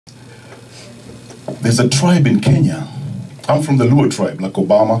there's a tribe in Kenya. I'm from the Luo tribe, like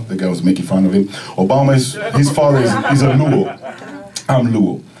Obama, the guy was making fun of him. Obama, his father is a Luo. I'm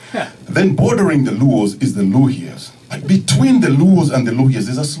Luo. Then bordering the Luos is the Luhias. But between the Luos and the Luhias,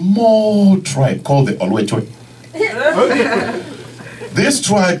 there's a small tribe called the Olwechwe. This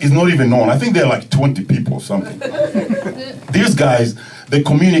tribe is not even known. I think they're like 20 people or something. These guys, they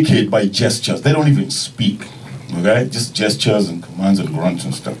communicate by gestures. They don't even speak, okay? Just gestures and commands and grunts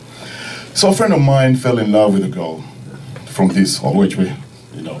and stuff. So a friend of mine fell in love with a girl from this Olwechwe,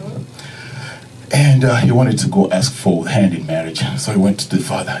 you know. And he wanted to go ask for hand in marriage. So he went to the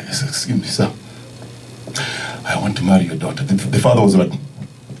father. He said, excuse me, sir. I want to marry your daughter. The father was like...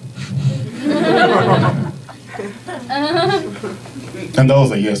 And that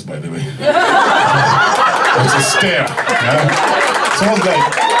was a yes, by the way. It was a stare. Yeah? So I was like,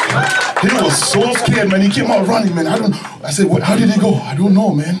 he was so scared, man. He came out running, man. I said, what, how did he go? I don't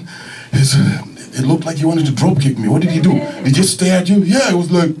know, man. It looked like he wanted to drop kick me. What did he do? He just stare at you? Yeah, it was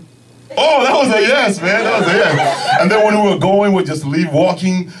like, oh, that was a yes, man. That was a yes. And then when we were going, we'd just leave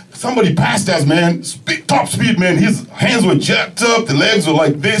walking. Somebody passed us, man. Top speed, man. His hands were jacked up. The legs were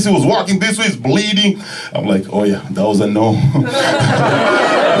like this. He was walking this way. He's bleeding. I'm like, oh, yeah, that was a no.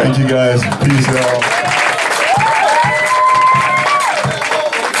 Thank you, guys. Peace out.